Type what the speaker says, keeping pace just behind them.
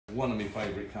One of my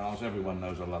favourite cars. Everyone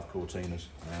knows I love Cortinas.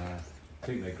 I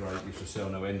think they're great. Used to sell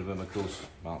no end of them, of course.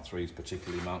 Mark 3s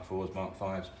particularly, Mark 4s, Mark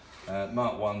 5s.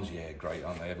 Mark 1s, yeah, great,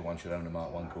 aren't they? Everyone should own a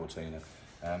Mark 1 Cortina.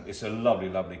 It's a lovely,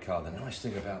 lovely car. The nice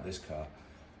thing about this car,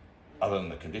 other than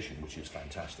the condition, which is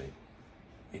fantastic,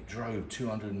 it drove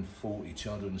 240,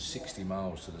 260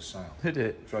 miles to the south. Did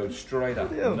it? Drove straight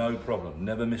up, no problem,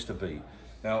 never missed a beat.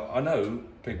 Now, I know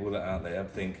people that out there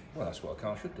think, well, that's what a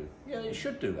car should do. Yeah, it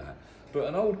should do that. But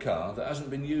an old car that hasn't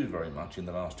been used very much in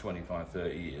the last 25,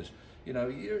 30 years, you know,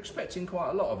 you're expecting quite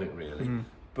a lot of it, really.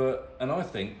 And I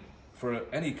think for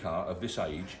any car of this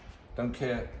age, don't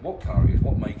care what car it is,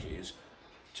 what make it is,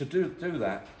 to do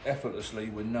that effortlessly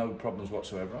with no problems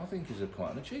whatsoever, I think is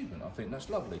quite an achievement. I think that's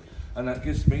lovely. And that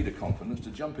gives me the confidence to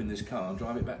jump in this car and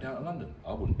drive it back down to London.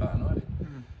 I wouldn't bat an eyelid.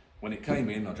 When it came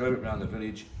in, I drove it around the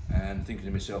village and thinking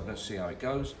to myself, let's see how it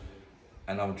goes.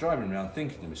 And I was driving around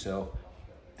thinking to myself,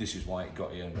 this is why it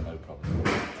got here, no problem.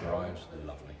 It drives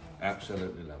lovely,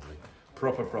 absolutely lovely.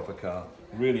 Proper car,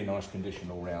 really nice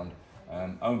condition all round.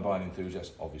 Owned by an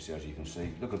enthusiast, obviously, as you can see.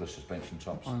 Look at the suspension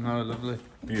tops. I know, lovely.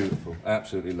 Beautiful,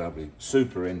 absolutely lovely.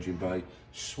 Super engine bay,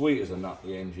 sweet as a nut,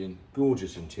 the engine,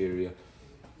 gorgeous interior.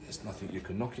 There's nothing you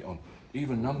can knock it on.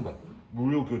 Even number,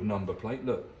 real good number plate.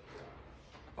 Look,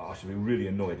 I should be really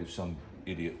annoyed if some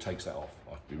idiot takes that off.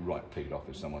 I'd be right peed off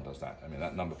if someone does that. I mean,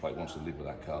 that number plate wants to live with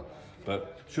that car.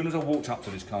 But as soon as I walked up to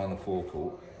this car in the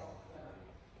forecourt,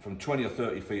 from 20 or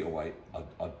 30 feet away,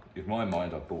 in my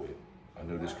mind, I bought it. I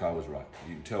knew this car was right.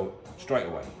 You can tell straight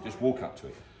away, just walk up to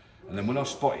it. And then when I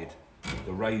spotted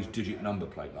the raised digit number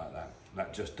plate like that,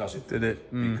 that just does it. Did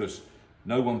it? Because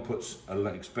no one puts an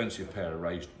expensive pair of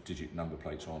raised digit number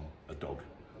plates on a dog.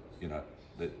 You know,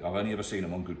 I've only ever seen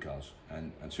them on good cars.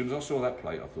 And as soon as I saw that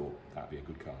plate, I thought, that'd be a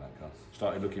good car, that car.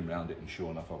 Started looking around it and sure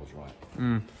enough, I was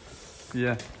right.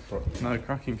 Yeah. No,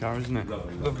 cracking car, isn't it?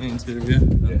 Lovely interior.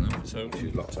 Yeah. So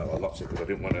she's locked out. I locked it because I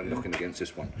didn't want her looking against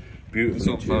this one.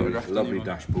 Beautiful interior, lovely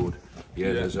dashboard.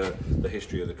 Yeah, there's the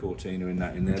history of the Cortina in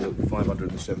there. Look,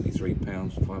 £573,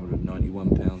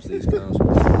 £591. These cars.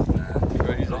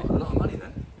 A lot of money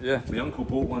then. Yeah. My uncle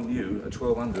bought one new at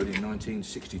 £1,200 in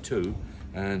 1962,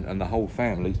 and the whole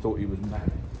family thought he was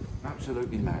mad,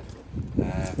 absolutely mad.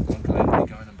 Uncle Henry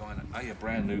going and buying a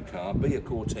brand new car, B, a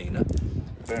Cortina.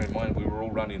 Bear in mind, we were all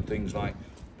running things like,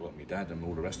 well, my dad and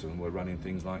all the rest of them were running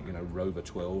things like, you know, Rover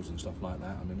 12s and stuff like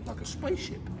that. I mean, like a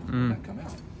spaceship when that come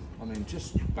out. I mean,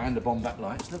 just band of bomb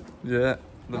backlights, look. Yeah,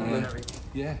 lovely.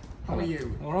 Yeah. How are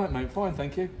you? All right, mate, fine,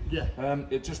 thank you. Yeah.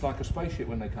 It's just like a spaceship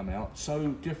when they come out, so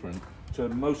different to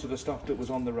most of the stuff that was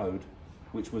on the road,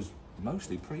 which was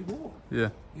mostly pre-war. Yeah.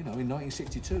 You know, in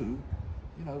 1962,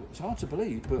 you know, it's hard to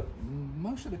believe, but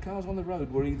most of the cars on the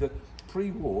road were either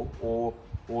pre-war or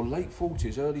late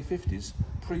 40s, early 50s,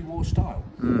 pre-war style.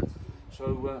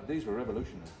 So these were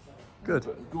revolutionary. Good.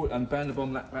 Good. And band of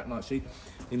bomb backlight. See,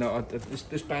 you know,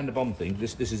 this band of bomb thing.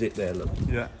 This is it there. Look.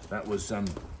 Yeah. That was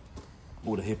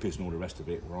all the hippies and all the rest of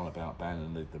it were on about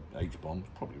banning the H bombs.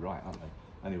 Probably right, aren't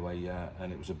they? Anyway,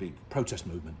 and it was a big protest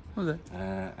movement. Was it?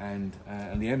 And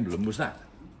the emblem was that.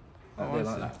 Like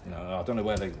that. You know, I don't know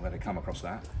where they come across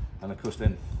that. And of course,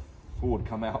 then Ford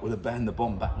come out with a ban the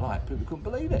bomb backlight. People couldn't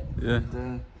believe it. Yeah.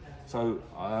 And, so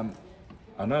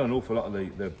I know an awful lot of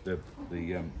the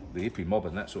hippie mob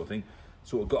and that sort of thing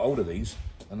sort of got hold of these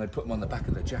and they put them on the back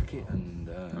of their jacket and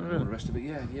all the rest of it.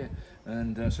 Yeah.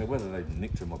 And so whether they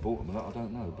nicked them or bought them or not, I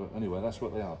don't know. But anyway, that's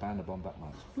what they are. Ban the bomb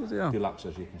backlights. What they are? Deluxe,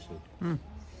 as you can see.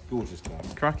 Gorgeous car.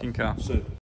 Cracking car. Super.